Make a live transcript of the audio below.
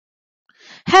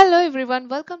Hello everyone,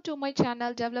 welcome to my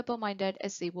channel Developer Minded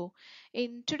SEO.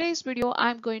 In today's video,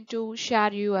 I'm going to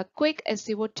share you a quick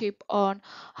SEO tip on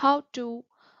how to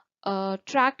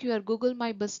track your Google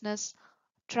My Business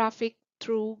traffic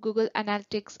through Google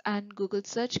Analytics and Google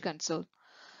Search Console.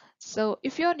 So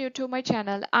if you're new to my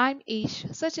channel, I'm Ish,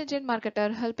 search engine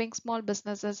marketer helping small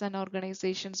businesses and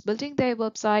organizations building their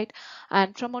website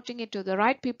and promoting it to the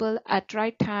right people at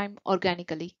right time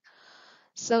organically.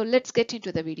 So let's get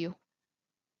into the video.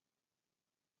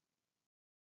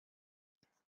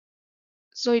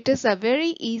 So it is a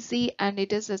very easy and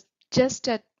it is just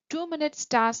a 2 minutes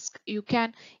task. You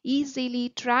can easily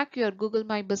track your Google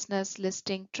My Business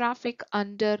listing traffic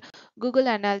under Google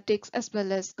Analytics as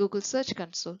well as Google Search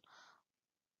Console.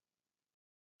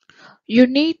 You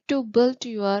need to build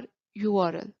your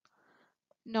URL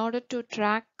in order to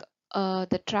track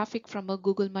the traffic from a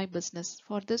Google My Business.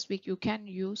 For this week, you can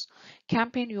use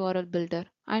Campaign URL Builder.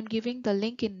 I'm giving the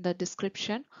link in the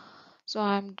description. So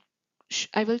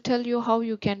I will tell you how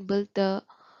you can build the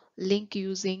link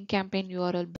using campaign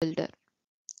URL builder.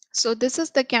 So this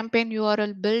is the campaign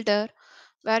URL builder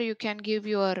where you can give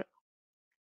your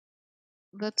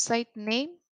website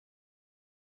name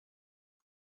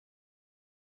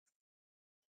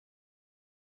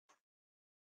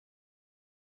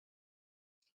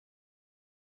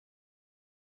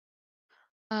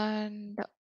and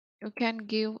you can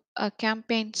give a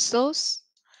campaign source,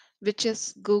 which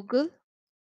is Google,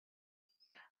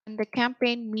 and the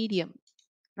campaign medium.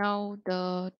 Now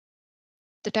the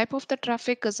type of the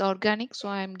traffic is organic, so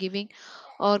I am giving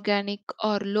organic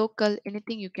or local,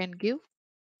 anything you can give.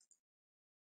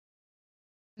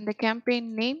 And the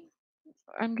campaign name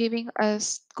I'm giving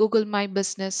as Google My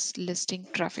Business listing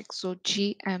traffic, so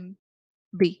GMB.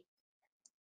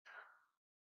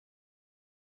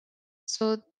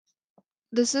 So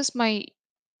this is my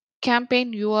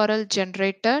campaign URL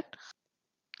generated.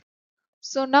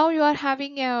 So now you are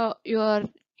having your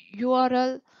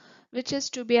URL which is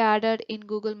to be added in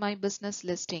Google My Business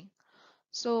listing.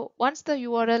 So once the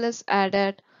URL is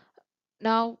added,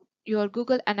 now your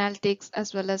Google Analytics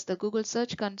as well as the Google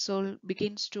Search Console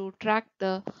begins to track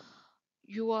the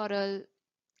URL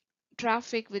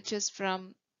traffic which is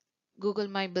from Google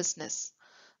My Business.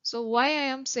 So why I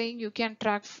am saying you can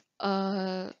track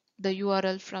the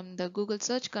URL from the Google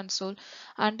Search Console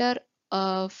under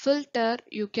filter,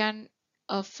 you can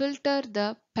filter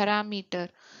the parameter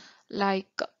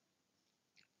like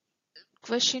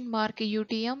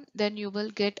 $UTM, then you will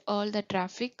get all the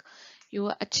traffic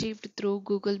you achieved through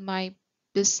Google My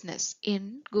Business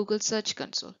in Google Search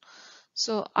Console.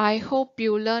 So I hope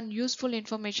you learn useful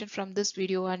information from this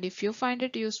video, and if you find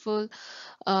it useful,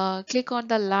 click on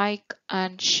the like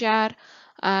and share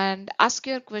and ask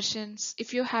your questions.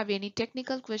 If you have any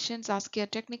technical questions, ask your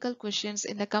technical questions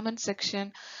in the comment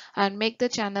section and make the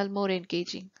channel more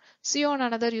engaging. See you on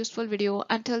another useful video.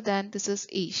 Until then, this is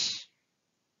Ish.